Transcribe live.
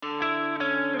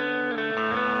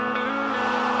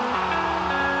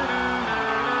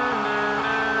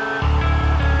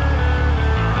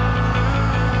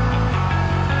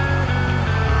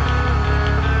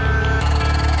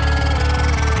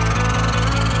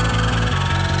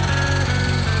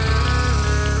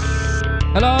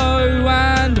Hello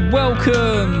and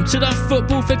welcome to the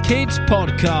Football for Kids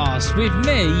podcast with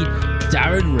me,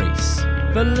 Darren Rees.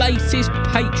 The latest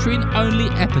Patreon-only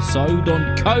episode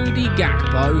on Cody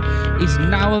Gakpo is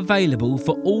now available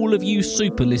for all of you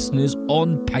super listeners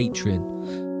on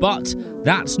Patreon. But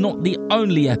that's not the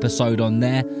only episode on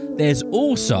there. There's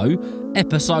also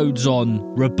episodes on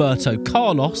Roberto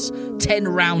Carlos, 10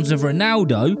 rounds of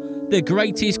Ronaldo, the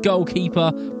greatest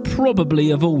goalkeeper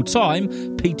probably of all time,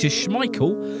 Peter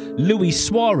Schmeichel, Luis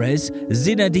Suarez,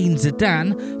 Zinedine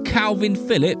Zidane, Calvin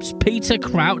Phillips, Peter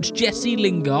Crouch, Jesse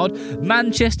Lingard,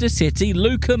 Manchester City,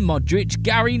 Luka Modric,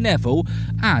 Gary Neville,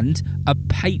 and a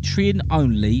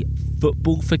Patreon-only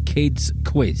Football for Kids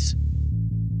quiz.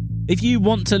 If you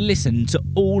want to listen to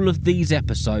all of these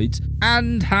episodes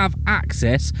and have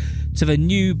access to the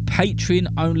new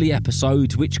Patreon-only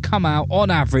episodes which come out on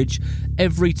average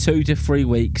every 2 to 3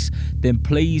 weeks, then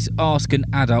please ask an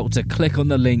adult to click on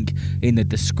the link in the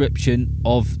description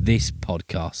of this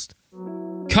podcast.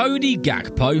 Cody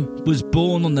Gakpo was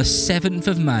born on the 7th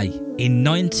of May in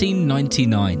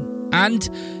 1999 and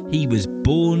he was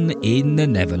born in the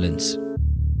Netherlands.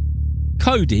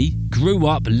 Cody grew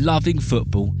up loving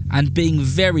football and being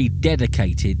very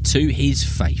dedicated to his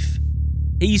faith.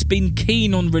 He's been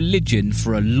keen on religion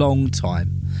for a long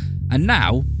time, and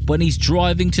now, when he's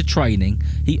driving to training,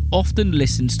 he often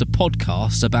listens to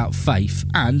podcasts about faith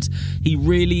and he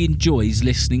really enjoys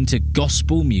listening to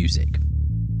gospel music.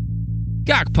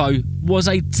 Gakpo was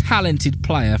a talented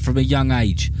player from a young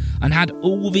age and had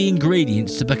all the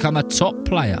ingredients to become a top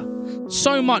player.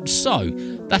 So much so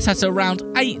that at around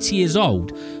 8 years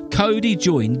old, Cody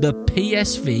joined the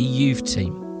PSV youth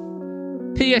team.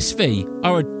 PSV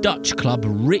are a Dutch club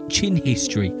rich in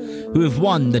history who have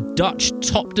won the Dutch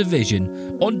top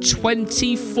division on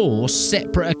 24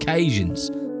 separate occasions.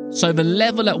 So the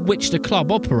level at which the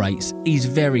club operates is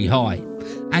very high,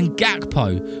 and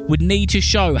Gakpo would need to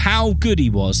show how good he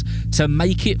was to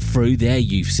make it through their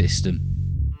youth system.